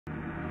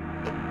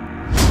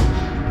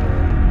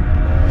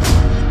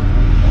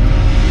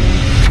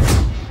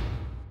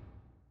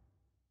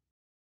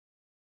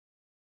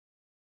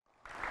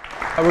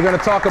We're going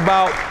to talk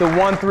about the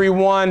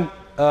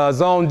 1-3-1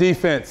 zone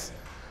defense.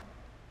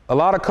 A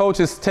lot of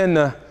coaches tend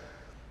to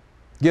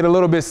get a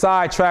little bit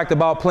sidetracked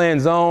about playing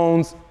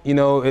zones, you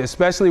know,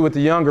 especially with the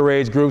younger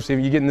age groups. If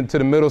you get into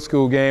the middle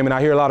school game, and I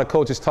hear a lot of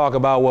coaches talk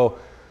about, well,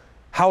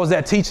 how is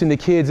that teaching the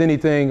kids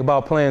anything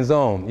about playing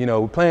zone? You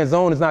know, playing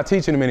zone is not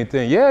teaching them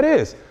anything. Yeah, it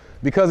is.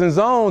 Because in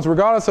zones,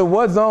 regardless of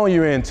what zone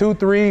you're in,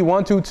 2-3,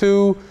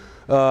 1-2-2,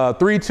 3-2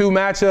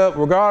 matchup,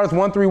 regardless,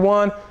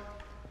 1-3-1,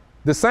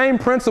 the same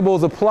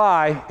principles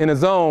apply in a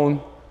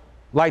zone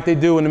like they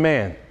do in the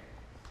man.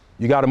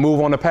 You got to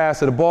move on the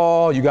pass of the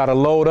ball. You got to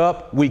load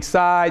up, weak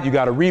side. You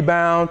got to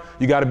rebound.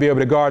 You got to be able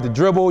to guard the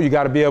dribble. You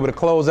got to be able to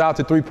close out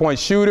to three-point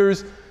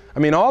shooters. I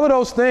mean, all of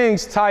those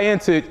things tie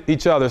into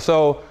each other.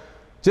 So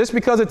just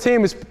because a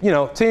team is, you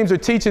know, teams are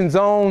teaching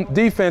zone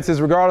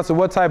defenses regardless of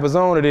what type of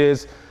zone it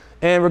is,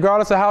 and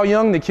regardless of how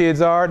young the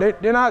kids are,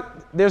 they're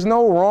not, there's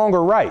no wrong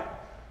or right.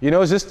 You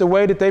know, it's just the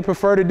way that they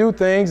prefer to do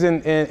things,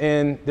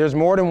 and there's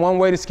more than one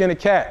way to skin a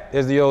cat,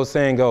 as the old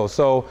saying goes.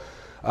 So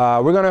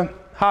we're going to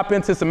hop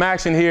into some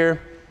action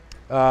here.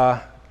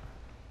 Let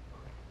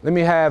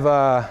me have,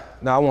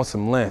 now I want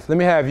some length. Let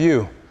me have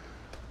you.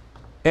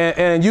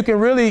 And you can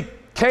really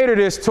cater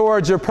this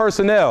towards your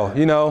personnel.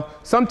 You know,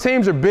 some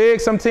teams are big,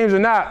 some teams are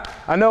not.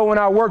 I know when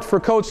I worked for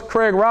Coach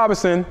Craig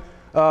Robinson,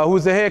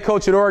 who's the head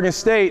coach at Oregon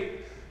State,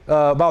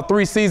 about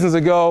 3 seasons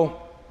ago,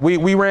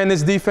 we ran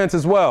this defense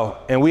as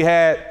well. And we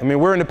had, I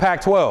mean, we're in the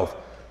Pac-12,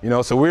 you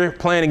know, so we're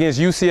playing against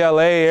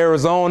UCLA,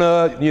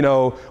 Arizona, you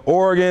know,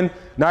 Oregon,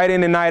 night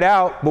in and night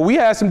out. But we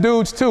had some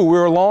dudes too. We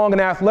were long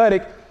and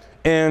athletic,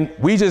 and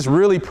we just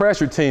really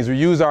pressured teams. We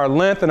used our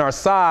length and our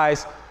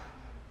size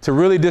to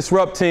really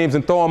disrupt teams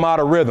and throw them out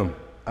of rhythm,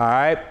 all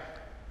right?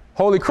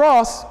 Holy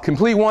Cross,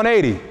 complete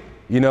 180.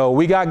 You know,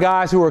 we got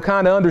guys who are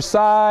kind of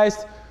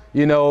undersized.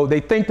 You know, they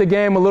think the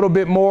game a little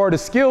bit more. The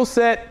skill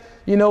set,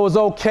 you know, is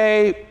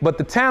okay, but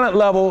the talent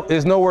level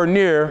is nowhere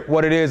near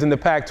what it is in the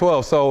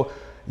Pac-12. So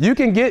you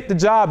can get the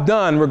job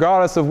done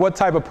regardless of what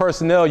type of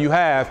personnel you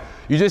have.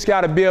 You just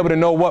got to be able to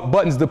know what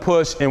buttons to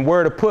push and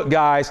where to put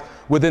guys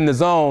within the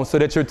zone so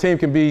that your team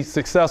can be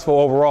successful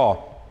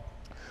overall.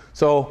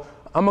 So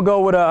I'm going to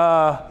go with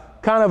a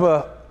kind of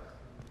a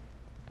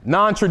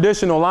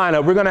non-traditional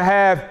lineup. We're going to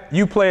have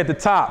you play at the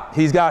top.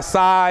 He's got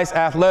size,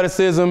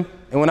 athleticism,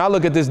 and when I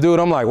look at this dude,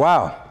 I'm like,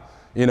 wow,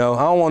 you know,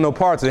 I don't want no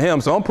parts of him.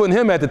 So I'm putting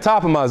him at the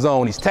top of my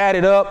zone. He's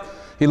tatted up.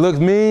 He looks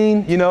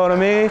mean, you know what I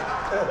mean?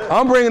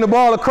 I'm bringing the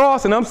ball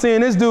across, and I'm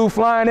seeing this dude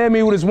flying at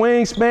me with his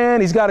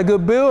wingspan. He's got a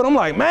good build. I'm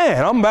like,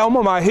 man, I'm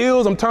on my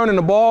heels. I'm turning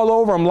the ball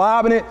over. I'm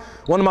lobbing it.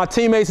 One of my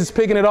teammates is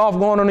picking it off,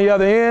 going on the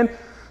other end.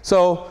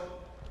 So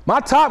my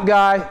top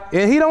guy,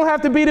 and he don't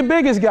have to be the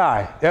biggest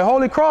guy. At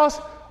Holy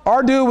Cross,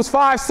 our dude was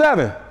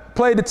 5'7",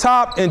 played the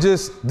top and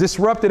just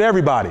disrupted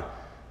everybody.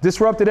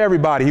 Disrupted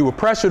everybody. He would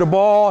pressure the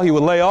ball. He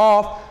would lay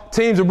off.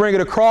 Teams would bring it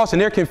across,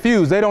 and they're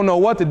confused. They don't know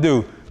what to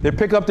do. They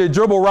pick up their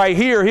dribble right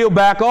here. He'll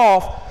back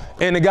off,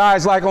 and the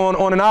guy's like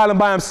on an island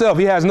by himself.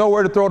 He has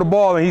nowhere to throw the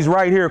ball, and he's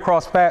right here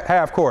across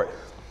half court.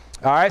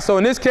 All right, so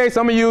in this case,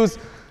 I'm going to use,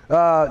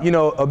 you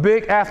know, a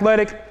big,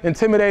 athletic,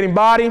 intimidating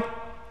body.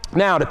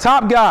 Now, the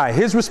top guy,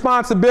 his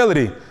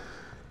responsibility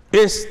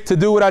is to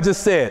do what I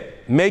just said.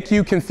 Make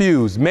you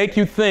confused, make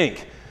you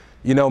think,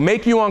 you know,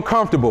 make you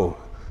uncomfortable.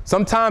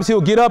 Sometimes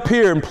he'll get up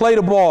here and play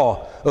the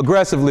ball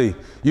aggressively,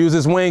 use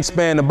his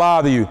wingspan to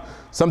bother you.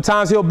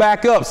 Sometimes he'll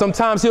back up.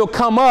 Sometimes he'll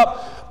come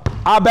up.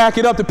 I back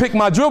it up to pick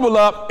my dribble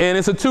up, and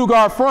it's a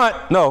 2-guard front.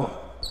 No,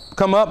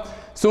 come up.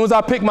 As soon as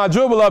I pick my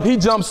dribble up, he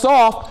jumps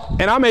off,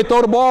 and I may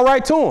throw the ball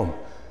right to him.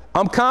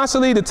 I'm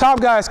constantly, the top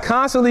guy is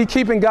constantly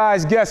keeping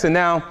guys guessing.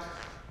 Now,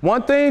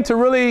 one thing to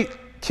really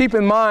keep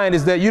in mind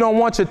is that you don't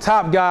want your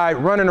top guy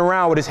running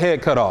around with his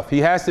head cut off. He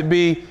has to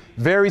be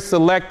very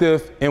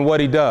selective in what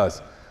he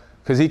does,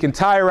 because he can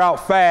tire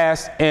out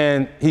fast,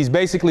 and he's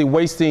basically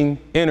wasting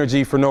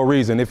energy for no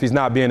reason if he's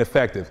not being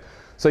effective.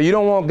 So you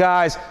don't want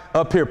guys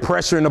up here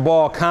pressuring the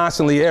ball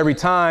constantly every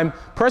time.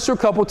 Pressure a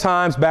couple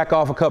times, back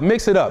off a couple,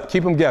 mix it up,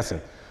 keep them guessing.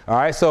 All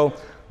right, so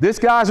this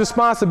guy's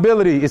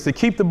responsibility is to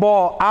keep the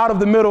ball out of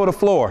the middle of the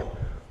floor.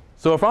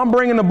 So if I'm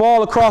bringing the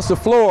ball across the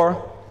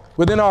floor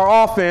within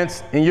our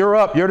offense, and you're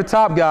up, you're the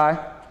top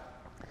guy,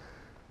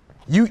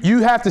 you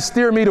have to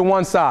steer me to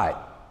one side.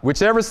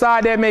 Whichever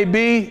side that may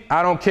be,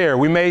 I don't care.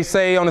 We may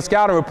say on the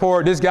scouting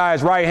report, this guy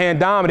is right-hand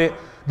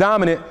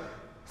dominant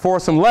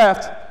for some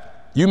left.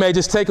 You may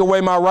just take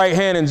away my right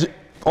hand and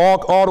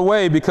all the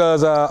way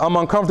because I'm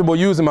uncomfortable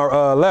using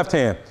my left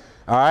hand.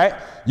 All right?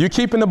 You're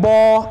keeping the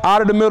ball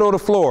out of the middle of the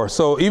floor.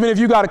 So even if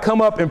you got to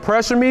come up and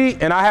pressure me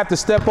and I have to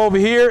step over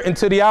here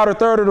into the outer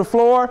third of the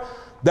floor,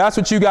 that's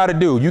what you got to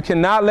do. You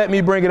cannot let me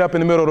bring it up in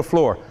the middle of the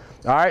floor.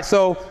 All right?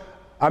 So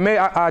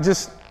I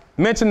just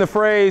mentioned the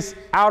phrase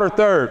outer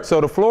third.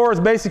 So the floor is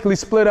basically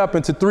split up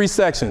into 3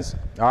 sections.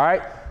 All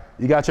right?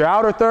 You got your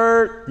outer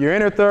third, your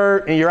inner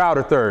third, and your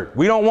outer third.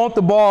 We don't want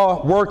the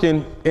ball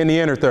working in the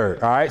inner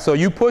third. All right? So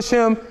you push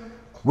him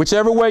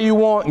whichever way you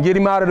want and get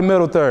him out of the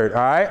middle third.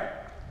 All right?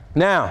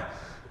 Now,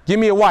 give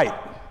me a white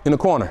in the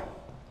corner.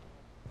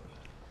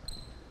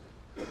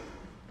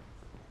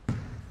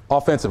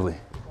 Offensively.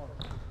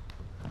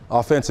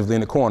 Offensively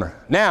in the corner.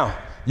 Now,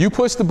 you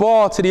push the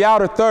ball to the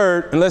outer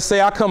third, and let's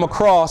say I come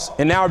across,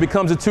 and now it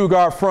becomes a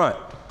two-guard front.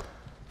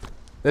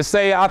 Let's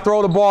say I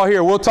throw the ball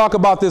here. We'll talk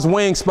about this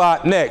wing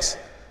spot next.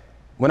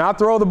 When I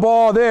throw the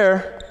ball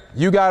there,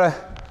 you got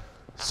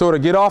to sort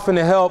of get off in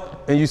the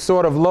help, and you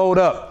sort of load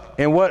up.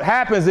 And what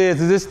happens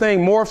is this thing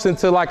morphs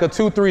into like a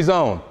 2-3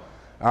 zone.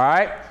 All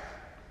right?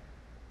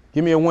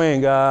 Give me a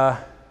wing.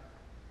 Let's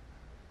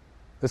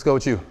go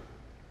with you.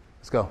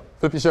 Let's go.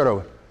 Flip your shirt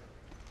over.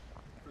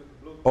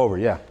 Over,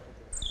 yeah.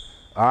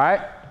 All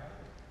right?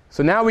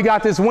 So now we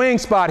got this wing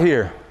spot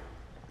here.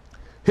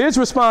 His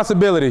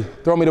responsibility,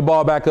 throw me the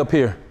ball back up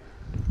here.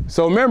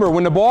 So remember,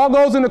 when the ball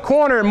goes in the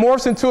corner, it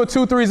morphs into a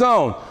 2-3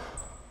 zone.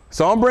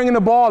 So I'm bringing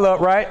the ball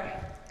up, right?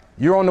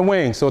 You're on the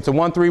wing, so it's a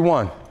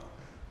 1-3-1.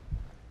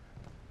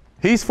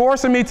 He's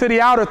forcing me to the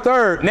outer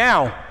third.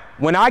 Now,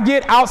 when I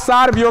get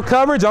outside of your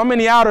coverage, I'm in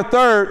the outer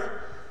third,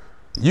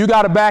 you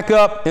got to back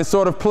up and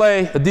sort of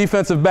play a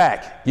defensive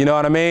back. You know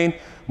what I mean?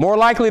 More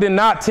likely than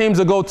not, teams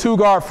will go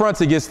two-guard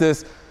fronts against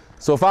this.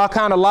 So if I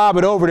kind of lob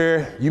it over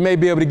there, you may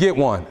be able to get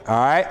one, all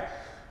right?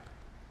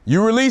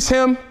 You release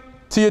him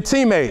to your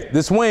teammate,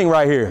 this wing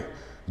right here.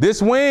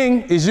 This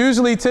wing is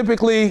usually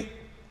typically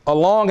a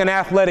long and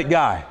athletic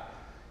guy.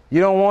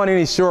 You don't want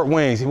any short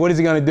wings. What is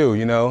he going to do,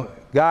 you know?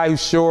 Guy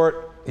who's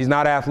short, he's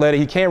not athletic,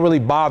 he can't really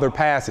bother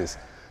passes.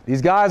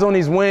 These guys on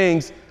these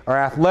wings are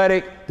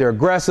athletic, they're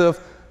aggressive,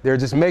 they're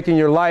just making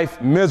your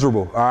life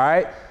miserable, all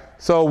right?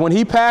 So when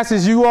he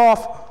passes you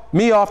off,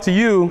 me off to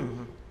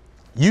you,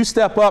 you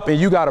step up and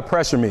you got to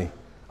pressure me,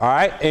 all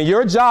right? And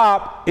your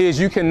job is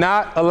you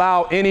cannot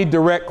allow any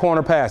direct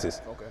corner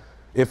passes. Okay.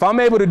 If I'm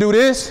able to do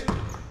this,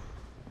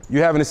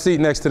 you're having a seat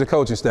next to the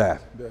coaching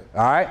staff,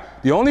 all right?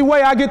 The only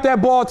way I get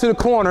that ball to the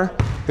corner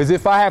is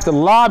if I have to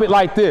lob it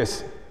like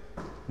this.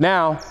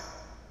 Now,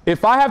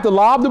 if I have to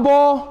lob the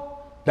ball,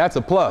 that's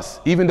a plus,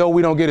 even though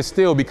we don't get a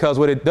steal, because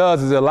what it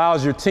does is it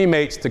allows your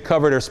teammates to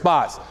cover their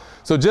spots.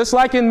 So just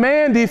like in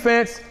man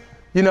defense,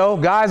 you know,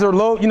 guys are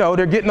low, you know,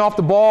 they're getting off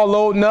the ball,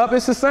 loading up.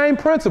 It's the same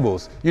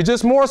principles. You're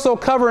just more so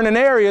covering an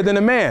area than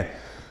a man.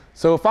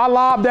 So if I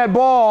lob that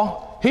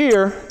ball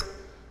here,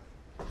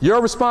 your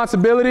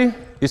responsibility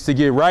is to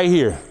get right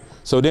here.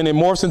 So then it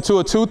morphs into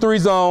a 2-3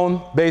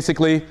 zone,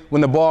 basically,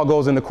 when the ball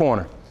goes in the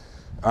corner.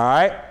 All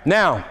right?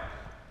 Now,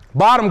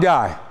 bottom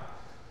guy.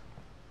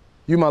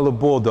 You my little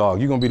bulldog.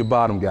 You're going to be the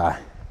bottom guy.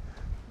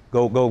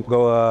 Go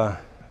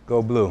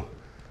blue.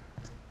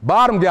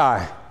 Bottom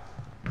guy.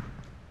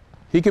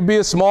 He could be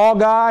a small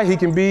guy. He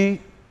can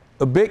be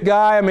a big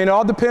guy. I mean, it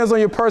all depends on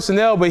your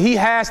personnel, but he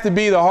has to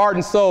be the heart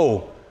and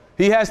soul.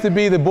 He has to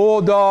be the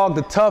bulldog,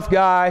 the tough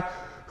guy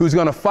who's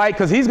going to fight,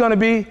 because he's going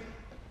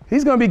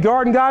to be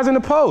guarding guys in the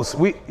post.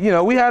 We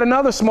had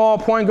another small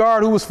point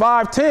guard who was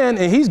 5'10",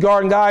 and he's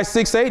guarding guys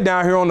 6'8"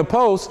 down here on the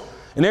post,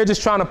 and they're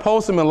just trying to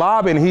post him and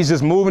lob it, and he's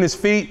just moving his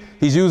feet.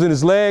 He's using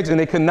his legs, and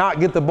they could not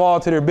get the ball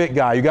to their big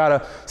guy. You got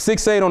a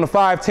 6'8" on the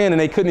 5'10", and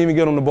they couldn't even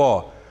get on the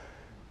ball.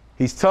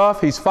 He's tough,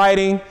 he's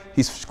fighting,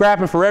 he's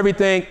scrapping for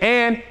everything,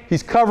 and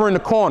he's covering the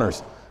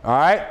corners, all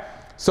right?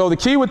 So the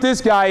key with this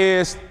guy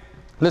is,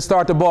 let's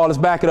start the ball, let's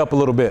back it up a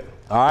little bit,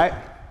 all right?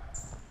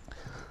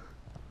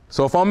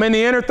 So if I'm in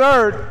the inner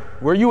third,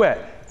 where you at?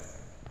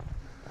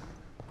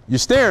 You're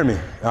staring me,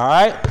 all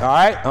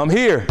right, I'm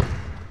here.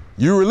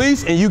 You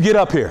release and you get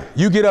up here.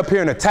 You get up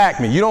here and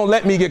attack me. You don't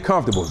let me get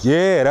comfortable.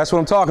 Yeah, that's what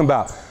I'm talking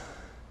about.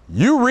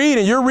 You're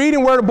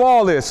reading where the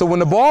ball is. So when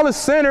the ball is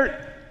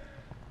centered,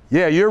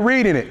 yeah, you're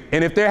reading it.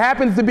 And if there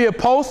happens to be a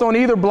post on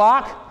either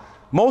block,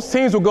 most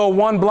teams will go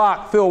one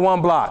block, fill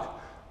one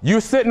block. You're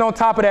sitting on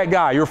top of that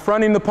guy. You're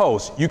fronting the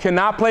post. You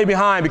cannot play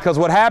behind, because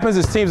what happens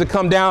is teams will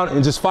come down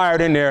and just fire it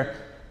in there,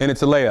 and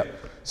it's a layup.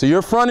 So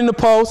you're fronting the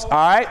post, all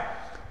right?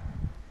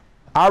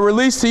 I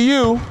release to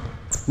you.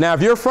 Now,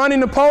 if you're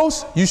fronting the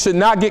post, you should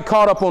not get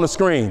caught up on the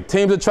screen.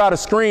 Teams will try to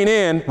screen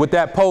in with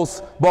that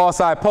post, ball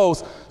side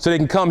post, so they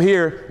can come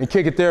here and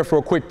kick it there for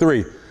a quick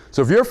three.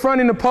 So if you're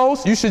fronting the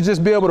post, you should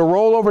just be able to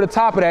roll over the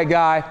top of that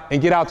guy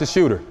and get out the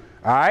shooter.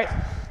 All right?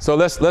 So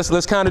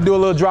let's kind of do a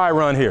little dry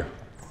run here.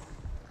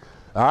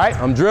 All right?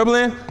 I'm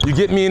dribbling. You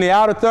get me in the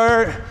outer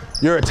third.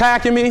 You're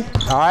attacking me.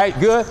 All right,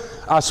 good.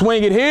 I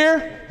swing it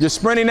here. You're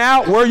sprinting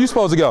out. Where are you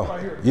supposed to go?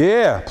 Right here.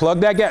 Yeah, plug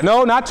that gap.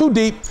 No, not too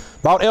deep.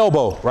 About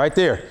elbow, right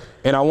there.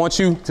 And I want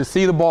you to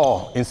see the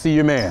ball and see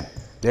your man.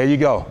 There you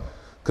go.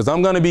 Because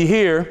I'm going to be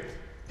here.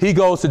 He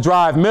goes to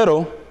drive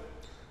middle.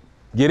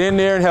 Get in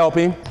there and help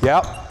him.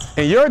 Yep.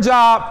 And your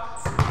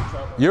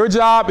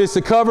job is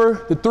to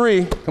cover the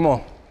three. Come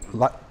on,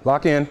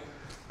 lock in.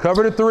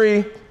 Cover the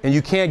three, and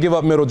you can't give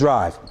up middle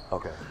drive.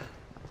 Okay.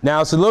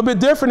 Now, it's a little bit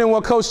different than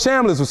what Coach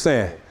Chambliss was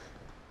saying.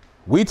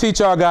 We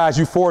teach our guys,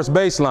 you force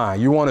baseline.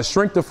 You want to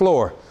shrink the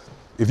floor.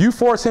 If you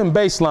force him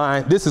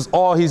baseline, this is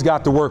all he's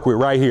got to work with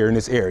right here in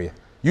this area.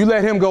 You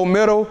let him go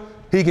middle,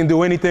 he can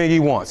do anything he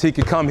wants. He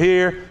can come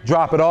here,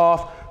 drop it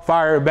off,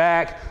 fire it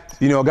back.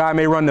 You know, a guy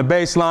may run the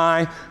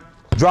baseline,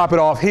 drop it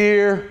off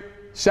here,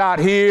 shot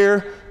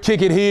here,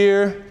 kick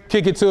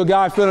it to a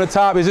guy filling the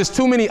top. It's just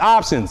too many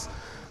options.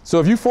 So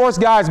if you force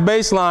guys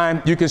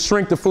baseline, you can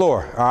shrink the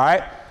floor, all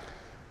right?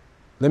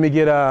 Let me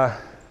get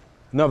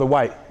another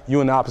white,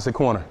 you in the opposite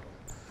corner.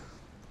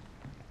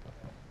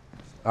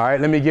 All right,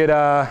 let me get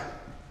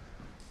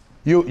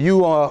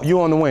you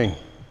on the wing.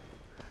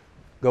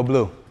 Go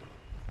blue.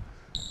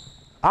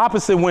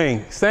 Opposite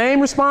wing, same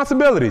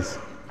responsibilities.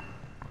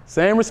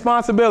 Same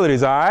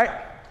responsibilities, all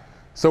right?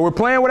 So we're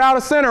playing without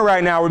a center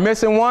right now. We're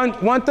missing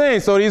one thing.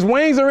 So these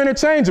wings are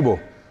interchangeable.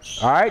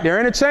 All right, they're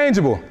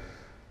interchangeable.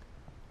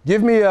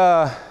 Give me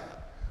go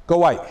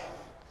white.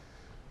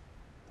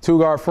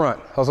 2-guard front,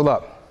 hustle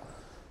up.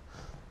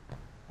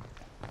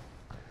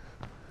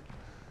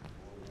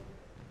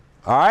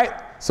 All right,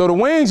 so the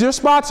wings, your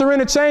spots are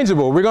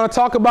interchangeable. We're gonna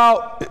talk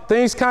about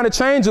things kind of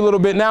change a little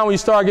bit now when you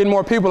start getting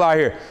more people out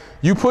here.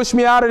 You push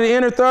me out of the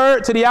inner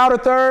third to the outer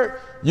third,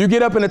 you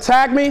get up and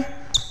attack me,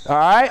 all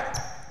right?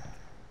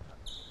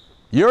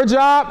 Your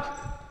job,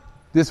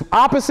 this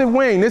opposite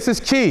wing, this is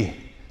key,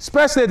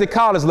 especially at the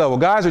college level.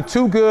 Guys are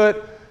too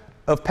good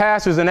of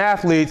passers and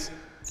athletes.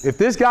 If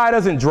this guy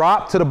doesn't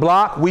drop to the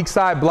block, weak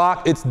side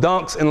block, it's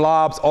dunks and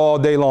lobs all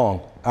day long,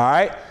 all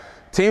right?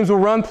 Teams will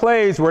run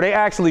plays where they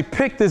actually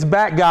pick this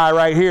back guy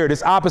right here,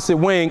 this opposite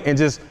wing, and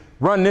just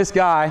run this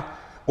guy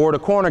or the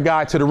corner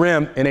guy to the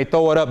rim, and they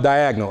throw it up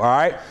diagonal, all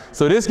right?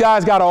 So this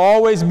guy's got to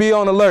always be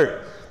on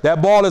alert.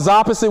 That ball is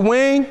opposite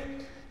wing,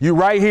 you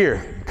right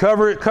here.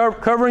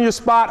 Covering your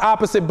spot,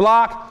 opposite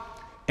block,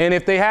 and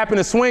if they happen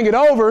to swing it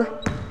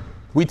over,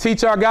 we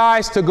teach our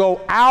guys to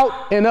go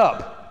out and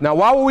up. Now,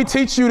 why would we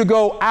teach you to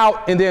go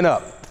out and then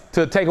up?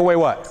 To take away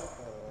what?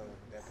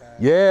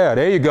 Yeah,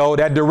 there you go,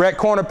 that direct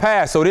corner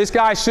pass. So this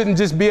guy shouldn't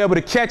just be able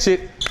to catch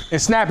it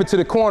and snap it to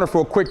the corner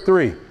for a quick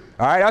three.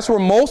 All right, that's where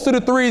most of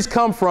the threes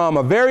come from.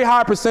 A very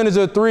high percentage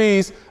of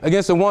threes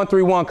against a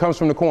 1-3-1 comes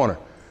from the corner.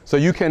 So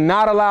you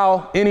cannot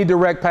allow any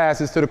direct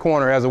passes to the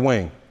corner as a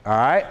wing, all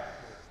right?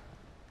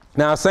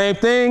 Now, same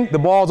thing, the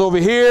ball's over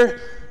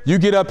here. You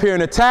get up here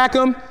and attack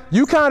him.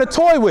 You kind of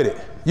toy with it.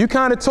 You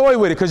kind of toy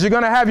with it because you're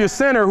going to have your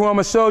center, who I'm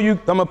going to show you.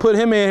 I'm going to put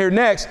him in here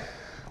next,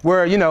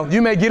 where, you know,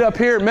 you may get up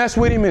here and mess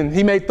with him, and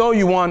he may throw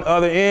you one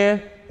other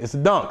end. It's a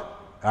dunk, all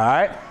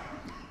right?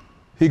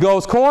 He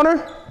goes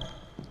corner.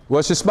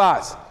 What's your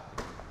spots?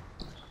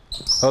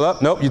 Hold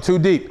up. Nope, you're too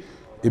deep.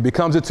 It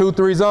becomes a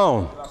 2-3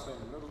 zone.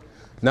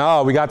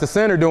 No, we got the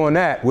center doing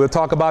that. We'll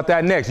talk about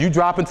that next. You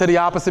drop into the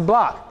opposite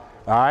block.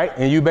 All right,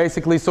 and you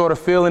basically sort of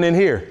filling in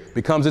here.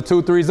 Becomes a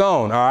 2-3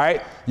 zone, all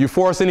right? You're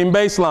forcing him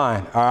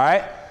baseline, all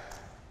right?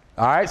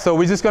 All right, so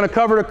we're just going to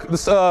cover the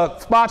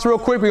spots real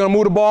quick. We're going to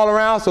move the ball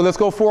around, so let's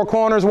go 4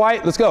 corners,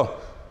 white. Let's go.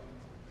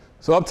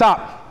 So up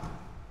top.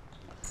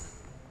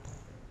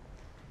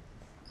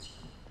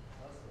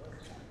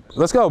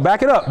 Let's go,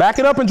 back it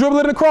up and dribble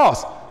it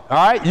across. All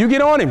right, you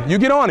get on him,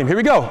 Here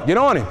we go, get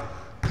on him.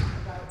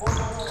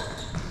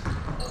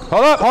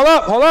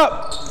 Hold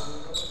up.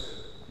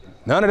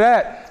 None of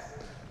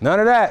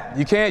that.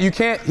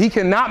 He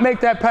cannot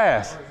make that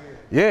pass.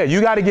 Yeah,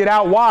 you got to get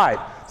out wide.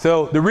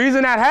 So the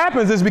reason that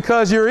happens is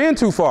because you're in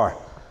too far.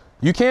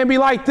 You can't be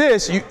like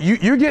this.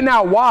 You're getting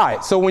out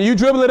wide. So when you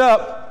dribble it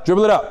up.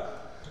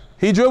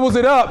 He dribbles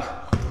it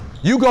up.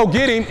 You go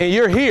get him, and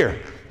you're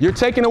here. You're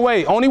taking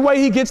away. Only way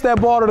he gets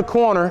that ball to the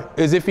corner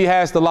is if he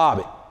has to lob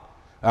it.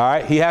 All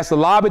right, he has to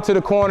lob it to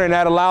the corner, and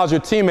that allows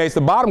your teammates.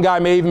 The bottom guy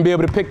may even be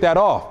able to pick that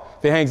off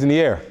if it hangs in the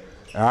air.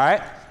 All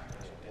right.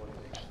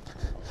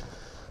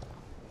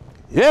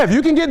 Yeah, if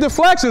you can get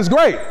deflections,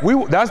 great.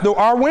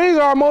 Our wings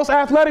are our most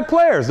athletic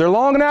players. They're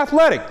long and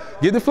athletic.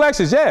 Get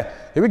deflections, yeah.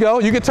 Here we go.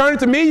 You can turn it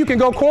to me. You can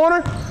go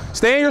corner.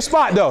 Stay in your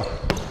spot, though.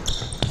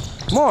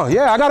 Come on,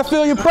 yeah, I got to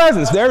feel your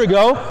presence. There we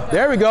go.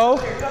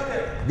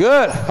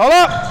 Good. Hold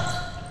up.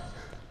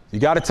 You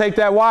got to take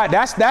that wide.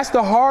 That's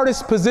the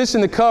hardest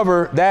position to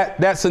cover,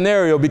 that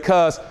scenario,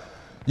 because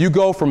you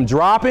go from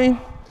dropping,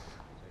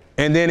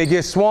 and then it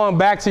gets swung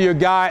back to your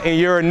guy, and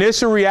your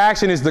initial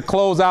reaction is to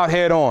close out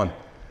head on.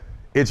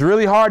 It's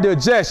really hard to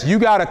adjust. You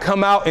got to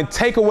come out and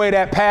take away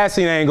that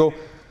passing angle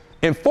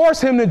and force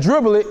him to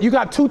dribble it. You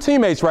got 2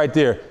 teammates right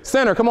there.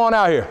 Center, come on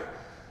out here.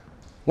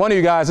 One of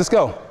you guys, let's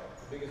go.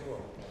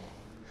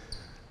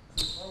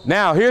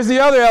 Now, here's the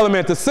other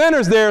element. The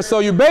center's there, so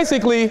you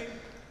basically,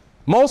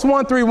 most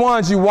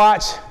 1-3-1s you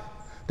watch,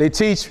 they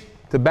teach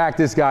to back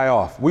this guy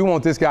off. We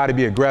want this guy to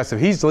be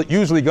aggressive. He's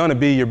usually going to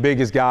be your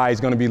biggest guy.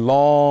 He's going to be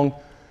long.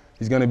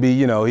 He's going to be,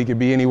 he could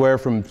be anywhere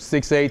from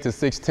 6'8" to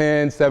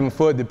 6'10", 7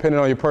 foot,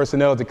 depending on your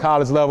personnel at the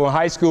college level. In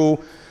high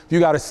school, if you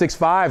got a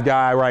 6'5"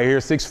 guy right here,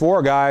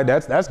 6'4" guy,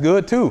 that's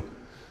good too.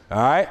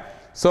 All right?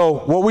 So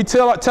what we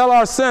tell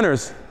our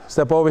centers,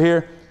 step over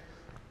here,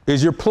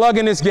 is you're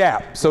plugging this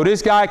gap so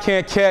this guy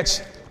can't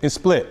catch and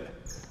split.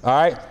 All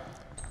right?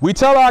 We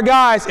tell our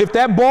guys, if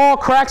that ball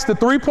cracks the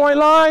 3-point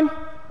line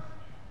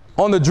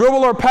on the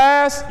dribble or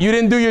pass, you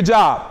didn't do your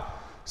job.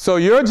 So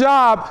your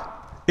job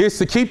is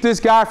to keep this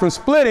guy from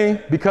splitting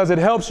because it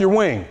helps your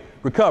wing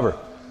recover.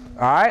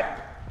 All right?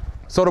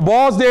 So the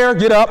ball's there.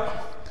 Get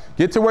up.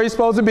 Get to where you're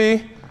supposed to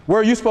be.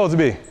 Where are you supposed to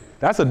be?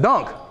 That's a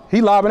dunk.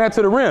 He lobbing that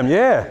to the rim.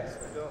 Yeah.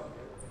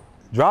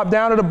 Drop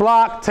down to the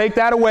block. Take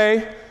that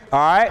away. All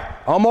right,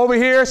 I'm over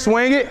here,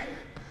 swing it.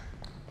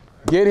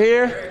 Get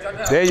here,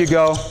 there you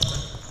go.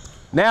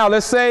 Now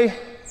let's say,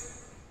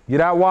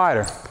 get out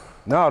wider.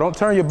 No, don't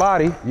turn your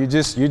body, you're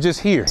just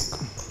here.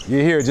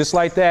 You're here, just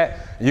like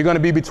that. You're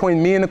gonna be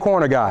between me and the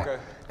corner guy. Okay.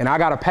 And I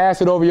gotta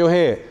pass it over your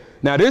head.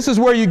 Now this is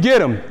where you get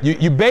them.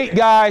 You bait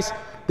guys,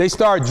 they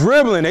start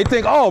dribbling. They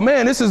think, oh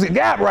man, this is a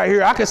gap right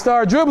here. I can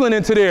start dribbling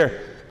into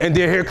there. And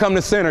then here come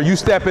the center, you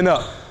stepping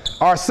up.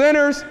 Our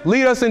centers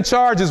lead us in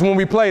charges when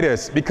we play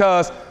this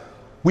because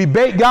we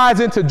bait guys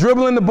into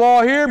dribbling the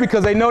ball here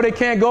because they know they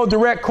can't go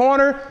direct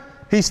corner.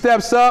 He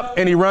steps up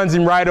and he runs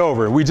him right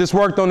over. We just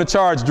worked on the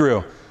charge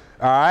drill,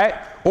 all right?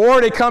 Or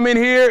they come in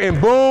here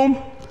and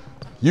boom,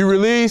 you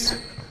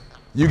release,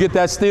 you get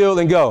that steal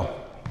and go, all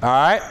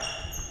right?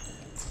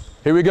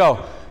 Here we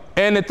go.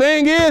 And the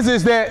thing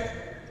is that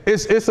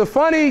it's a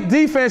funny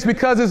defense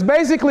because it's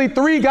basically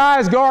 3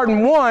 guys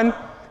guarding 1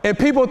 and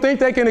people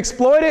think they can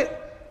exploit it.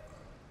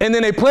 And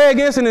then they play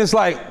against it and it's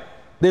like,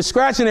 they're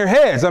scratching their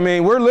heads. I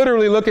mean, we're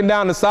literally looking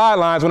down the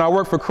sidelines when I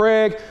work for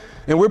Craig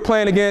and we're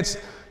playing against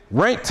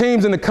ranked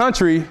teams in the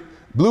country,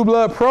 blue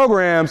blood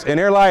programs, and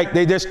they're like,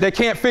 they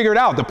can't figure it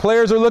out. The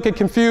players are looking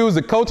confused,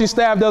 the coaching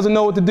staff doesn't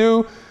know what to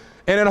do.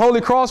 And at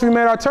Holy Cross, we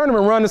made our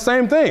tournament run the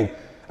same thing.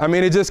 I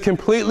mean, it just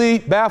completely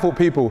baffled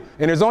people.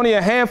 And there's only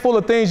a handful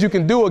of things you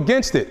can do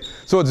against it.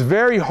 So it's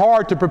very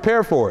hard to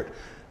prepare for it.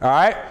 All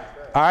right?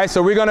 All right,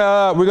 so we're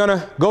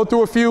gonna go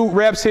through a few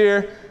reps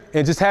here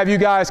and just have you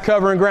guys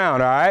covering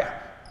ground, all right?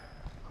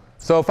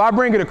 So if I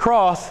bring it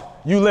across,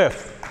 you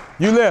lift.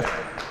 You lift.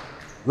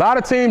 A lot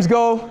of teams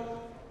go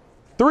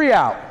 3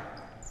 out.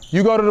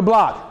 You go to the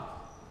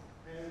block.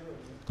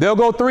 They'll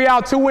go 3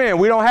 out, 2 in.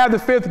 We don't have the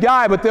 5th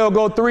guy, but they'll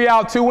go 3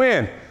 out, 2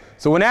 in.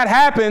 So when that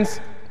happens,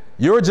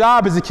 your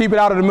job is to keep it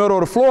out of the middle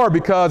of the floor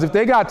because if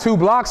they got 2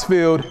 blocks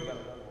filled,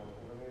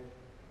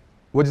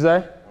 what'd you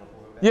say?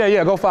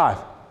 Yeah, go 5.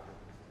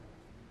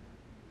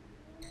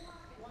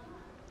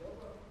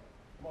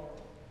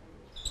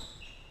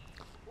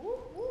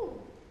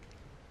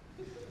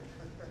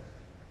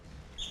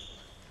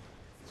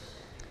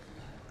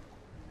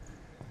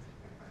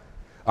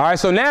 All right,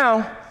 so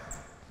now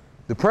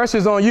the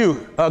pressure's on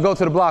you. Go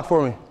to the block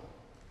for me.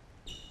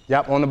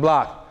 Yep, on the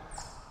block.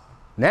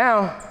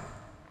 Now,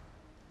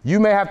 you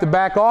may have to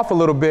back off a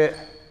little bit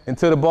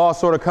until the ball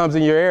sort of comes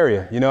in your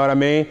area. You know what I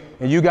mean?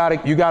 And you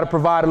gotta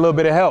provide a little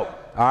bit of help.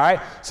 All right.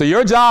 So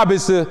your job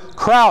is to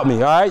crowd me.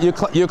 All right.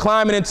 You're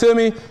climbing into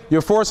me.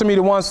 You're forcing me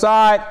to one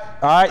side.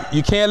 All right.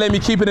 You can't let me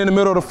keep it in the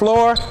middle of the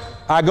floor.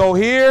 I go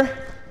here.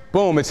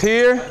 Boom. It's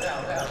here.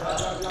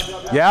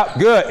 Yeah.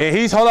 Good. And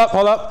he's hold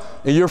up.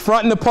 And you're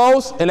fronting the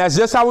post. And that's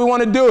just how we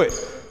want to do it.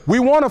 We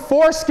want to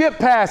force skip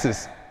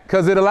passes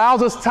because it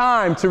allows us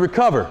time to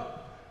recover.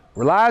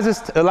 Allows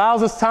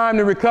us time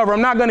to recover.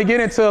 I'm not going to get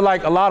into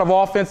like a lot of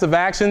offensive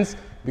actions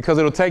because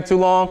it'll take too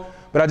long,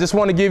 but I just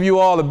want to give you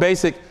all the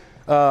basic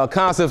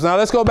concepts. Now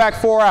let's go back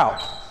 4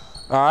 out.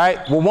 All right,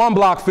 well, 1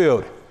 block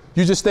filled.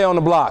 You just stay on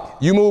the block.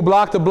 You move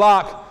block to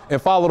block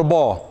and follow the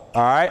ball.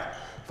 All right,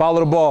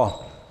 follow the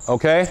ball.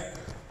 Okay,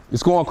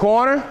 it's going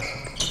corner.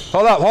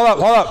 Hold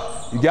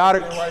up. You got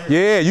it.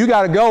 Yeah, you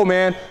got to go,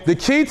 man. The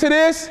key to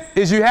this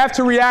is you have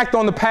to react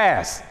on the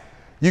pass.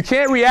 You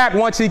can't react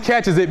once he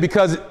catches it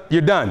because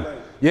you're done.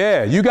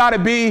 Yeah, you got to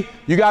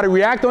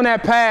react on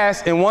that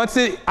pass, and once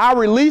I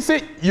release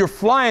it, you're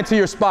flying to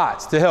your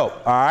spots to help,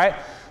 all right?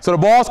 So the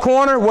ball's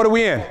corner, what are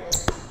we in?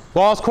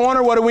 Ball's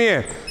corner, what are we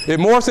in? It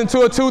morphs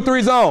into a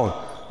 2-3 zone.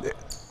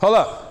 Hold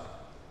up.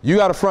 You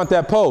got to front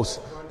that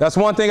post. That's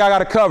one thing I got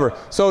to cover.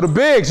 So the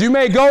bigs, you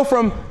may go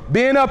from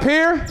being up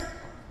here,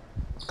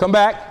 come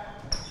back.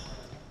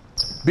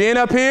 Being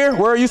up here,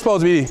 where are you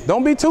supposed to be?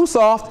 Don't be too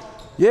soft.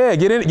 Yeah,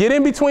 get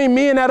in between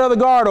me and that other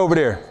guard over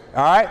there,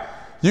 all right?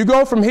 You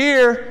go from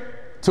here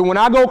to when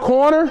I go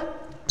corner,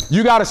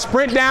 you got to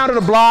sprint down to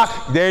the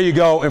block. There you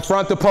go, in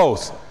front of the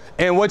post.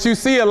 And what you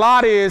see a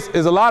lot is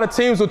a lot of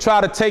teams will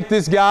try to take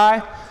this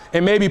guy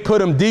and maybe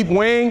put him deep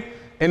wing,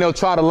 and they'll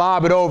try to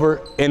lob it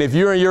over. And if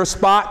you're in your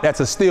spot, that's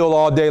a steal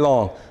all day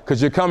long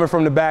because you're coming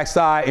from the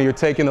backside and you're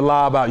taking the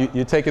lob out.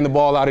 You're taking the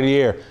ball out of the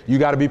air. You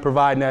got to be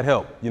providing that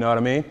help. You know what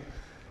I mean?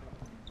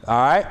 All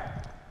right,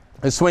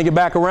 let's swing it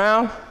back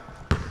around.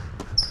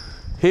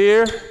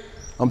 Here,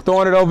 I'm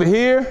throwing it over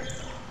here.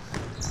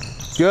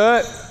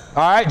 Good.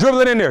 All right,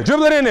 dribble it in there. Good.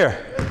 All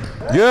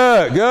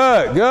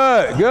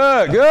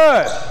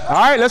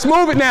right, let's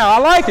move it now. I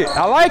like it.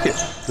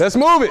 Let's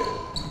move it.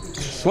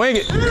 Swing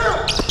it.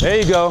 There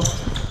you go.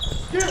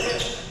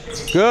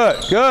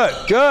 Good.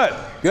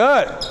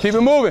 Keep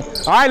it moving.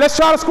 All right, let's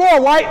try to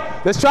score, White.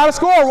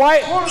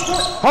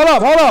 Hold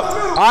up.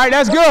 All right,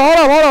 that's good.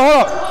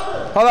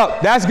 Hold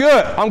up. That's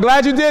good. I'm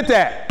glad you did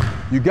that.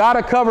 You got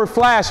to cover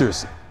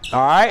flashers.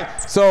 All right,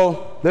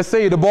 so let's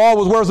say the ball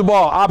was, where's the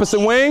ball? Opposite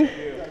wing?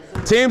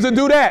 Teams will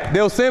do that.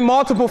 They'll send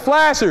multiple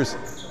flashers.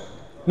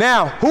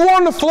 Now, who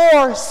on the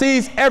floor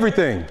sees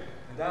everything?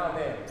 Down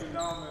there.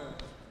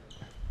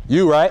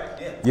 You, right?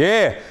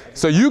 Yeah.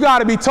 So you got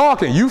to be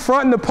talking. You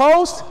fronting the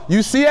post.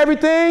 You see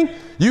everything.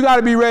 You got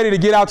to be ready to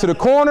get out to the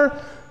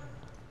corner.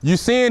 You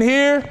seeing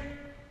here.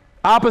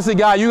 Opposite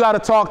guy, you got to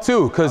talk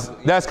too, because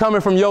that's coming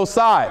from your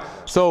side.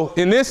 So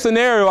in this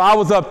scenario, I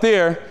was up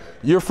there,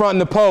 you're fronting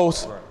the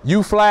post,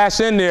 you flash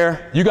in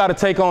there, you got to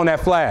take on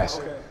that flash.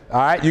 Okay. All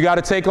right, you got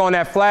to take on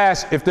that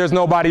flash if there's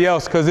nobody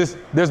else, because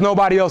there's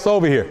nobody else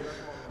over here.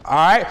 All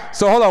right,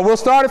 so hold on, we'll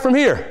start it from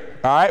here.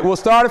 All right, we'll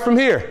start it from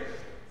here.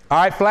 All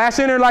right, flash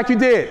in there like you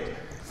did.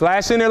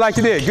 Flash in there like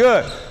you did.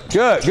 Good,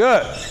 good,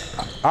 good.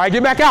 All right,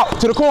 get back out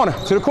to the corner,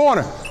 to the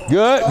corner.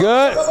 Good,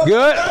 good,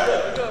 good,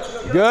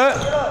 good.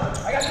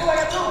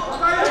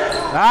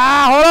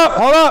 Ah,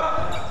 hold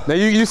up. Now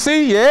you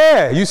see,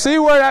 yeah, you see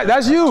where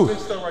that's you.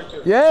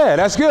 Yeah,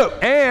 that's good.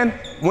 And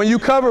when you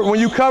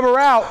cover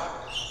out,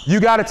 you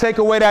got to take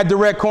away that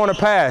direct corner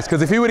pass,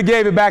 because if he would have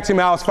gave it back to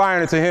me, I was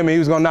firing it to him, and he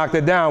was gonna knock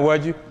that down,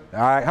 wasn't you? All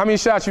right. How many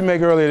shots you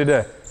make earlier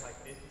today?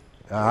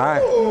 All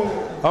right.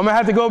 I'm gonna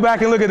have to go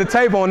back and look at the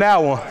tape on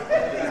that one.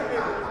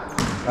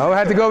 I'm gonna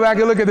have to go back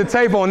and look at the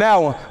tape on that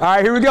one. All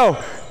right, here we go.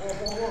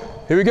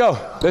 Here we go.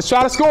 Let's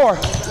try to score.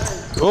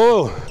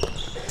 Ooh.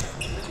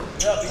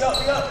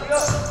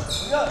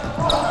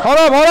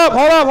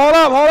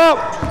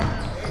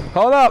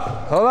 Hold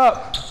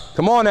up.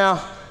 Come on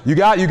now. You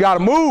got to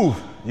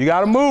move. You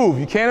got to move.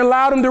 You can't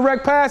allow them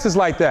direct passes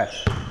like that.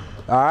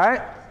 All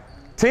right?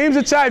 Teams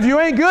are trying. If you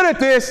ain't good at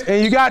this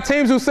and you got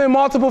teams who send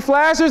multiple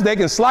flashes, they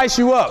can slice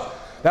you up.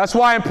 That's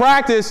why in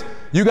practice,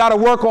 you got to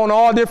work on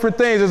all different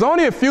things. There's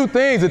only a few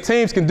things that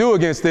teams can do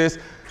against this.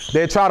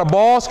 They try to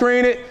ball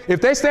screen it. If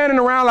they're standing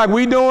around like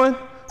we doing,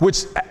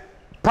 which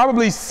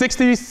probably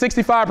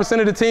 65%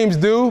 of the teams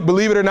do,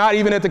 believe it or not,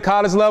 even at the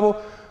college level,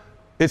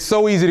 it's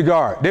so easy to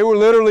guard. They will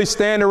literally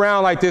stand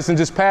around like this and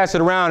just pass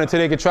it around until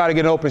they can try to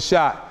get an open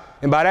shot.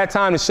 And by that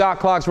time, the shot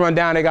clocks run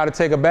down. They got to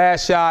take a bad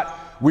shot.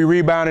 We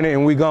rebounding it,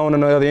 and we going on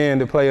the other end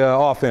to play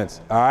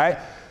offense, all right?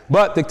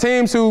 But the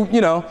teams who,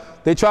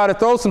 they try to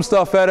throw some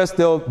stuff at us,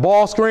 they'll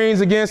ball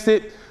screens against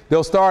it.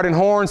 They'll start in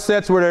horn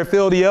sets where they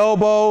fill the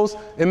elbows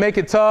and make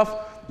it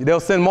tough. They'll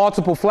send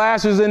multiple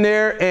flashes in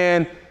there,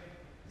 and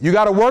you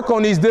got to work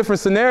on these different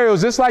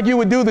scenarios, just like you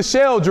would do the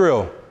shell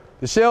drill.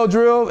 The shell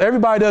drill,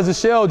 everybody does a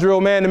shell drill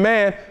man to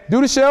man.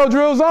 Do the shell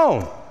drill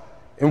zone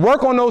and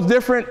work on those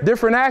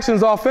different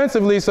actions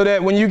offensively so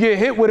that when you get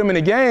hit with them in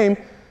a game,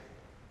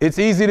 it's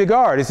easy to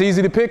guard. It's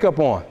easy to pick up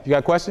on. You got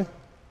a question?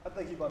 I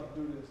think he's about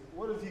to do this.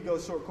 What if he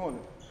goes short corner?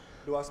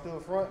 Do I still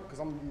front? Because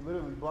I'm going to be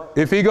literally blocked.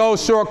 If he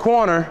goes short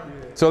corner,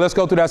 so let's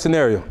go through that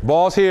scenario.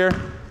 Ball's here.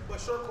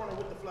 But short corner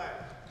with the flag.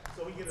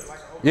 So we get it like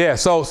a Yeah,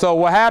 so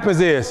what happens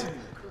is,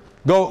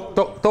 go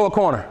throw a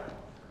corner.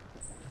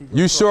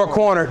 You short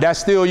corner, that's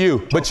still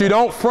you. But you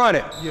don't front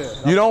it.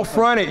 You don't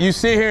front it. You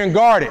sit here and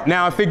guard it.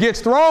 Now, if it gets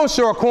thrown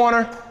short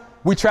corner,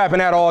 we trapping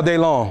that all day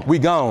long. We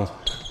gone.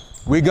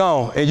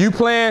 And you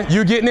playing,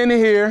 you're getting into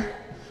here.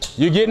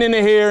 You're getting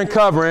into here and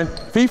covering.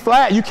 If he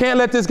flat, you can't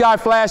let this guy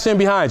flash in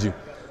behind you.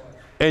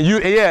 And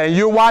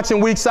you're watching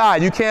weak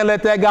side. You can't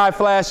let that guy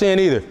flash in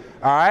either.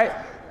 All right?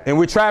 And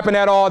we're trapping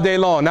that all day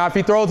long. Now, if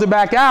he throws it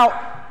back out,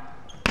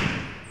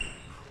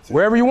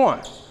 wherever you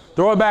want,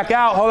 throw it back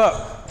out. Hold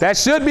up. That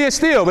should be a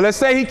steal, but let's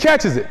say he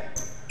catches it.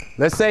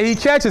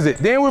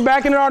 Then we're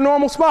back into our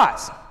normal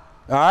spots.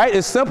 All right?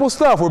 It's simple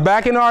stuff. We're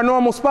back into our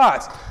normal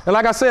spots. And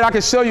like I said, I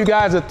can show you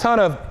guys a ton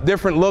of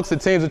different looks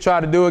that teams have tried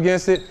to do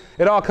against it.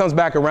 It all comes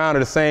back around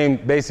to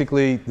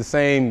basically the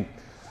same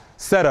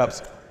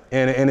setups.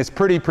 And it's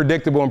pretty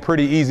predictable and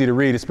pretty easy to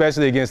read,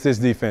 especially against this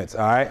defense,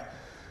 all right?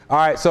 All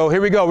right, so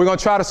here we go. We're going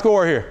to try to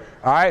score here,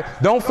 all right?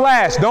 Don't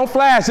flash.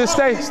 Just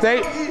stay.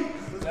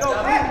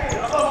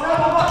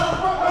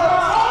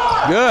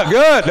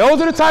 Good.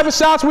 Those are the type of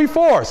shots we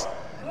force.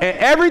 And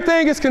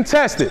everything is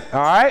contested,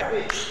 all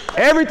right?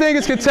 Everything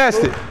is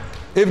contested.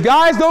 If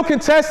guys don't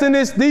contest in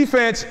this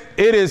defense,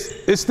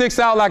 it sticks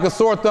out like a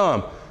sore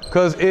thumb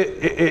because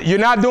you're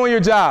not doing your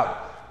job.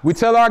 We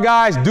tell our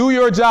guys, do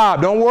your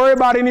job. Don't worry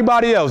about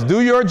anybody else.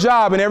 Do your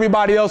job and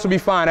everybody else will be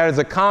fine. That is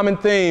a common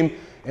theme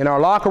in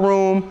our locker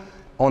room,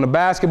 on the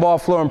basketball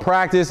floor in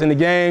practice, in the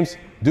games.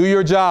 Do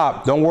your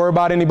job. Don't worry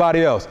about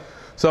anybody else.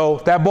 So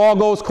if that ball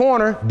goes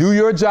corner, do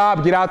your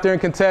job. Get out there and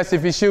contest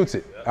if he shoots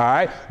it. All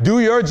right? Do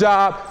your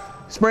job.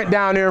 Sprint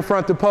down there in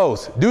front of the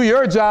post. Do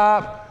your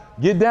job.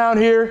 Get down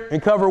here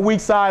and cover weak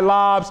side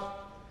lobs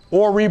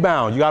or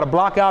rebound. You got to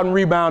block out and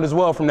rebound as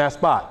well from that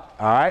spot.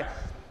 All right?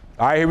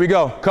 All right, here we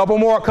go. Couple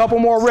more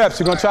reps.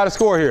 You're going to try to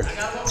score here.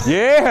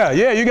 Yeah,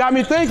 you got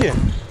me thinking.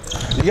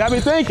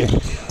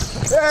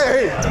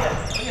 Hey.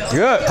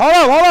 Good.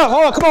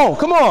 Hold up.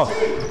 Come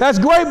on. That's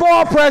great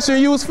ball pressure.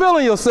 You was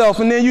feeling yourself,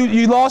 and then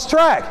you lost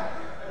track.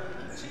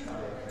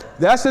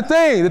 That's the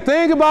thing. The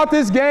thing about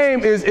this game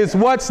is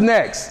what's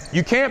next.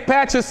 You can't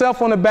pat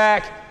yourself on the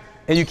back,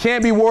 and you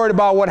can't be worried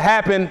about what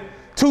happened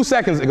 2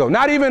 seconds ago.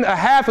 Not even a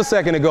half a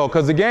second ago,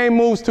 because the game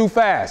moves too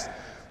fast.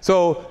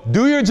 So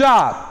do your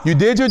job. You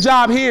did your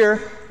job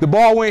here. The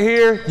ball went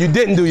here. You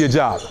didn't do your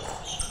job.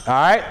 All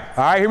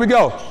right, here we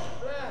go.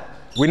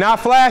 We're not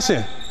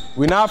flashing.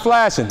 We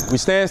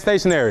staying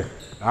stationary.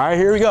 All right,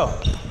 here we go.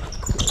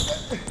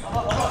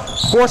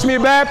 Force me a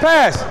bad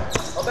pass.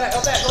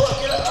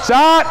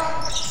 Shot.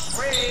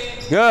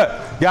 Good.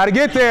 Got to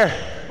get there.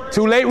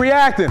 Too late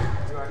reacting.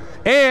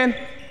 And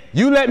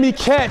you let me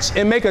catch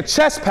and make a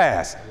chest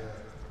pass.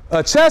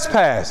 A chest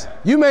pass.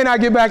 You may not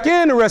get back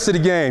in the rest of the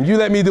game. You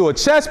let me do a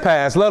chest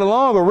pass, let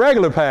alone a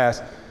regular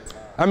pass.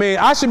 I mean,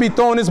 I should be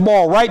throwing this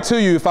ball right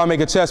to you if I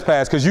make a chest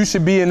pass, because you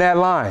should be in that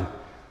line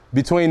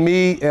between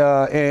me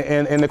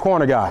and the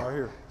corner guy. Right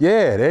here.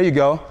 Yeah, there you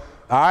go.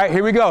 All right,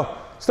 here we go.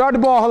 Start the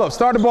ball, hold up.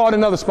 Start the ball at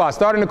another spot.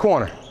 Start in the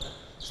corner.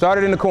 Start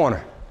it in the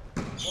corner.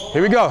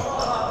 Here we go.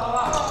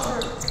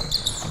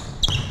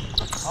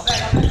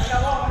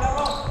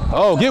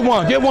 Oh, get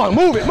one, get one.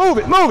 Move it, move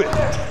it, move it.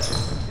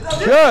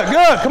 Good,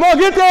 good. Come on,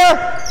 get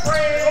there.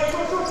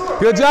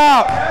 Good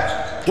job.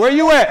 Where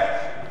you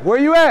at? Where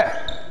you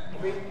at?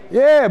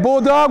 Yeah,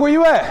 Bulldog, where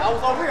you at? I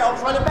was over here. I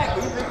was running back,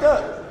 but he picked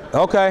up.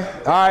 Okay,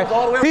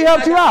 all right. He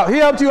helped you out. He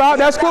helped you out.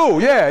 That's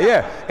cool. Yeah,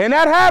 yeah. And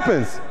that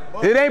happens.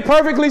 It ain't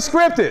perfectly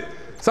scripted.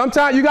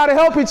 Sometimes you got to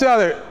help each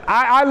other.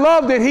 I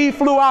love that he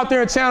flew out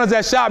there and challenged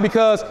that shot,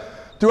 because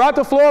throughout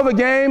the flow of a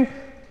game,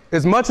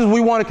 as much as we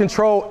want to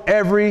control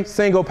every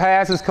single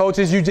pass as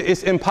coaches,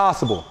 it's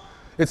impossible.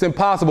 It's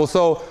impossible.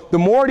 So the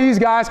more these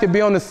guys can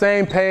be on the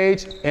same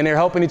page and they're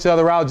helping each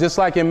other out, just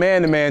like in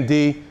man-to-man,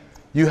 D,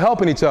 you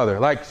helping each other.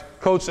 Like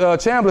Coach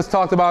Chambliss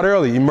talked about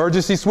earlier,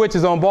 emergency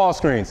switches on ball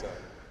screens.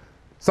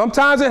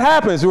 Sometimes it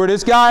happens where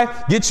this guy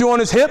gets you on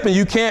his hip and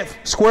you can't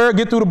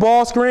get through the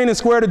ball screen and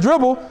square the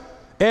dribble,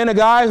 and a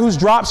guy who's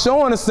dropped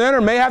showing the center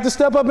may have to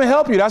step up and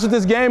help you. That's what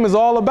this game is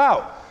all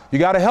about. You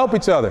got to help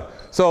each other.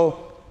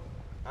 So,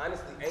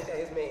 honestly, ain't that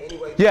his man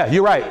anyway? Yeah,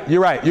 you're right.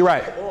 You're right. You're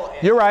right.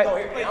 You're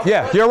right.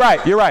 Yeah, you're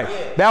right. You're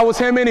right. That was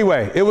him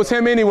anyway. It was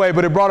him anyway,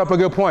 but it brought up a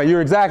good point. You're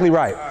exactly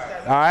right.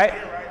 All right.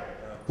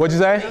 What'd you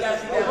say?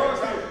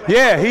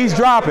 Yeah, he's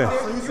dropping.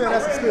 So you saying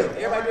that's a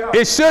steal?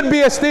 It should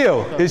be a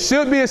steal. It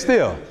should be a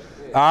steal.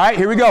 All right,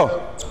 here we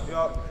go.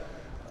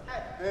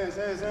 Hands.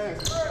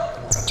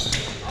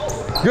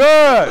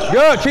 Good,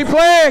 good. Keep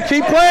playing,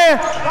 keep playing.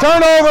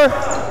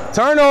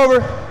 Turnover.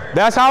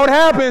 That's how it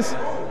happens.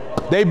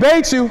 They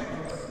bait you.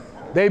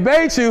 They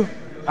bait you.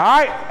 All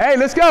right, hey,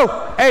 let's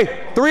go.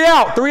 Hey, 3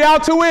 out,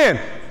 2 in.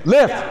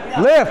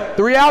 Lift.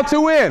 3 out,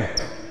 2 in.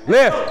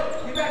 Lift.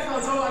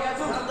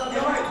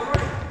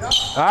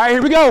 All right,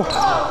 here we go.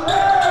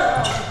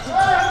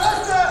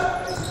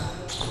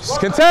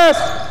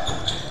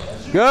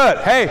 Contest. Good.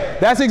 Hey,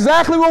 that's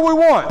exactly what we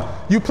want.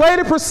 You play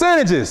the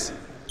percentages.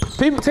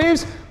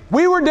 Teams,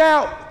 we were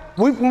down.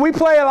 When we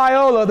played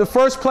Loyola, the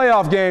first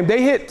playoff game,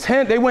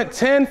 they went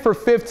 10 for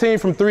 15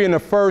 from 3 in the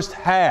first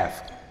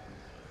half.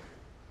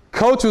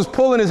 Coach was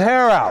pulling his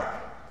hair out.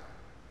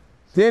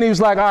 Then he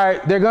was like, all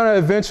right, they're going to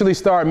eventually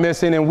start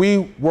missing, and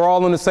we were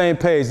all on the same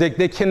page.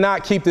 They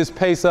cannot keep this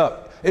pace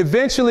up.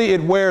 Eventually,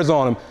 it wears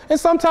on them. And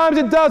sometimes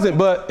it doesn't,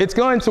 but it's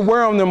going to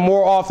wear on them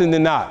more often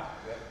than not.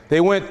 They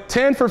went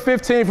 10 for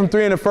 15 from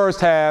 3 in the first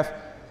half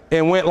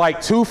and went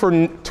like 2 for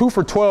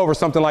 12 or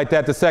something like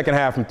that the second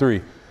half from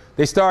 3.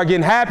 They start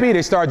getting happy.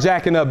 They start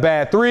jacking up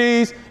bad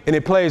threes, and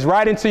it plays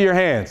right into your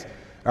hands.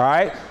 All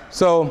right?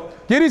 So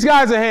give these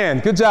guys a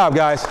hand. Good job,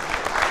 guys.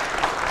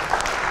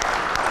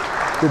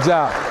 Good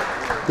job.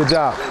 Good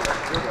job.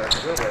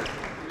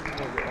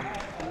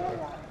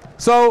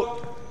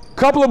 So a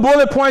couple of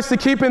bullet points to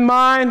keep in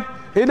mind.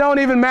 It don't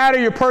even matter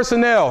your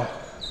personnel.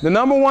 The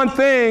number one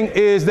thing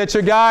is that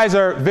your guys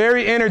are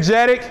very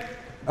energetic.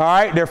 All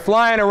right? They're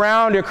flying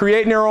around. They're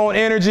creating their own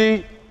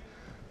energy.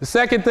 The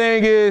second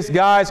thing is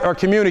guys are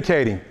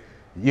communicating.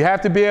 You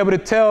have to be able to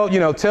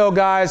tell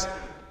guys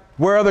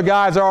where other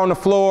guys are on the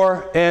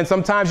floor, and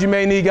sometimes you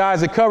may need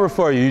guys to cover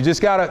for you. You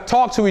just got to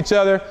talk to each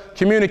other,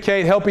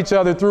 communicate, help each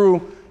other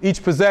through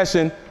each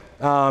possession,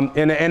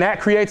 and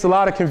that creates a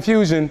lot of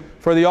confusion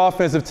for the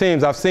offensive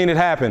teams. I've seen it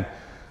happen.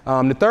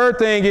 The third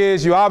thing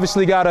is you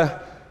obviously got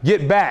to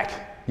get back.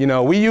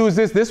 We use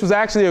this. This was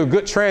actually a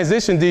good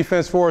transition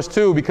defense for us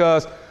too,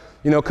 because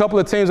a couple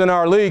of teams in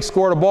our league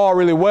score the ball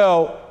really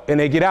well and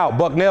they get out.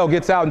 Bucknell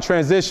gets out in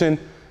transition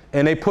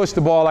and they push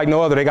the ball like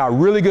no other. They got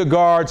really good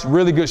guards,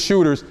 really good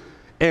shooters,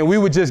 and we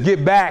would just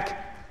get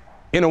back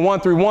in a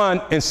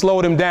 1-3-1 and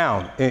slow them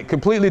down. It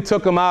completely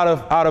took them out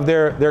of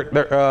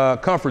their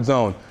comfort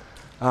zone.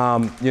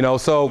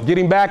 So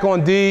getting back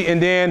on D,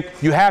 and then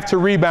you have to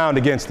rebound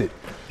against it.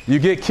 You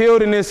get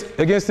killed against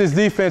this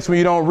defense when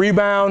you don't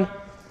rebound,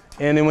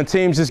 and then when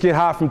teams just get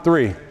hot from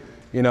 3.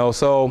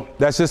 So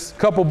that's just a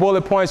couple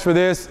bullet points for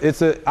this.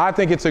 I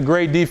think it's a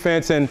great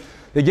defense, and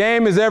the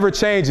game is ever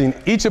changing.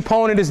 Each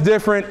opponent is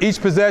different. Each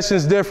possession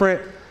is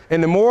different.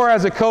 And the more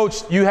as a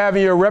coach you have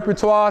in your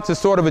repertoire to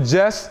sort of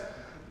adjust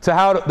to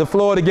how the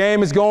flow of the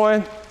game is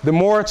going, the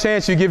more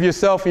chance you give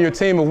yourself and your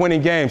team of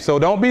winning games. So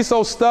don't be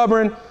so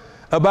stubborn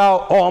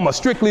about, oh, I'm a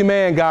strictly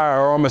man guy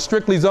or I'm a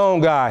strictly zone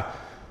guy.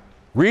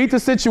 Read the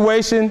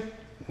situation,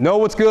 know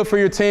what's good for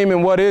your team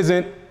and what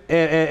isn't,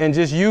 and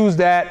just use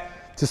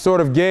that to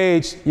sort of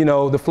gauge,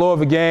 the flow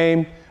of a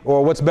game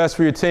or what's best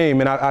for your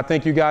team. And I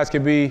think you guys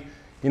can be,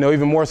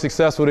 even more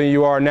successful than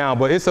you are now.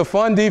 But it's a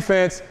fun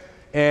defense,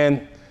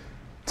 and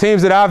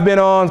teams that I've been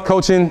on,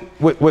 coaching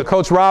with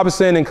Coach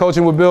Robinson and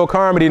coaching with Bill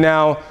Carmody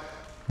now,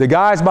 the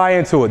guys buy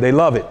into it. They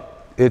love it.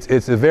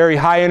 It's a very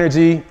high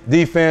energy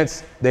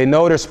defense. They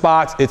know their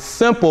spots. It's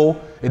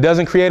simple. It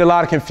doesn't create a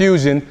lot of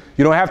confusion.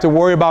 You don't have to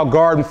worry about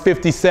guarding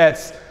 50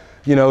 sets.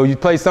 You know, you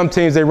play some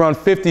teams, they run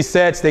 50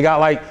 sets. They got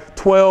like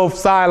 12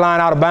 sideline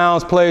out of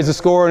bounds plays to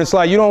score. And it's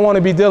like, you don't want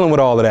to be dealing with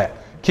all of that.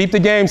 Keep the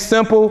game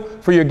simple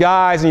for your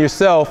guys and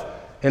yourself.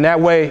 And that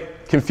way,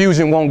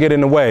 confusion won't get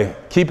in the way.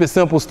 Keep it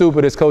simple,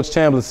 stupid, as Coach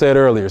Chambliss said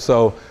earlier.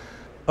 So,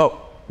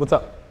 oh, what's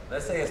up?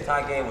 Let's say it's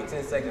tie game with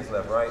 10 seconds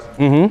left, right?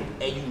 Mm-hmm.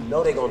 And you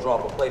know they're going to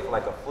drop a play for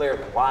like a flare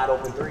wide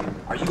open three.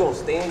 Are you going to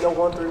stay in your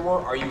 1-3-1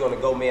 or are you going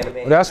to go man to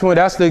man? Well,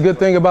 that's the good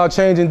thing about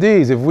changing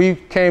Ds. If we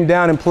came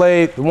down and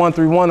played the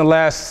 1-3-1 the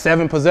last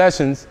 7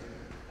 possessions,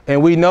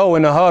 and we know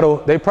in the huddle,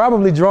 they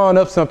probably drawn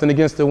up something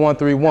against the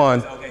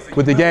 1-3-1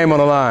 with the game on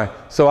the line.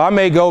 So I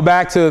may go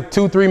back to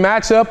 2-3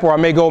 matchup, or I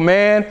may go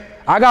man.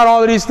 I got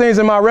all of these things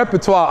in my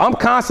repertoire. I'm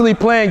constantly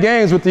playing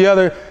games with the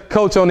other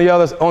coach on the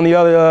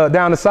other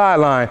down the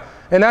sideline.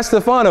 And that's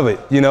the fun of it.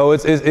 You know,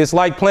 it's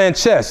like playing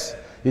chess.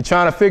 You're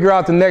trying to figure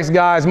out the next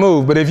guy's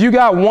move. But if you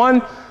got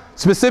one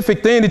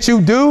specific thing that you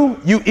do,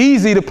 you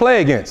easy to play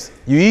against.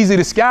 You easy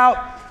to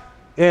scout.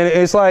 And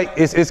it's like,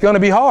 it's going to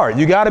be hard.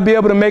 You got to be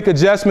able to make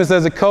adjustments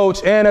as a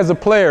coach and as a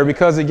player,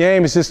 because the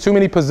game is just too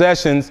many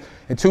possessions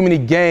and too many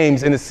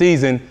games in the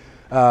season.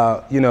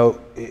 You know,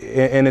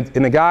 and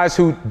the guys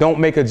who don't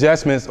make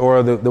adjustments,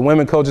 or the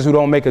women coaches who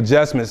don't make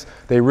adjustments,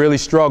 they really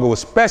struggle,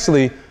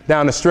 especially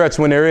down the stretch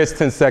when there is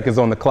 10 seconds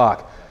on the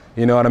clock.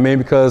 You know what I mean?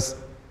 Because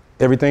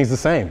everything's the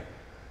same.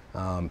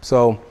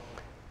 So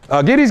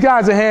give these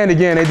guys a hand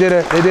again. They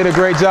did a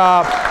great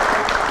job.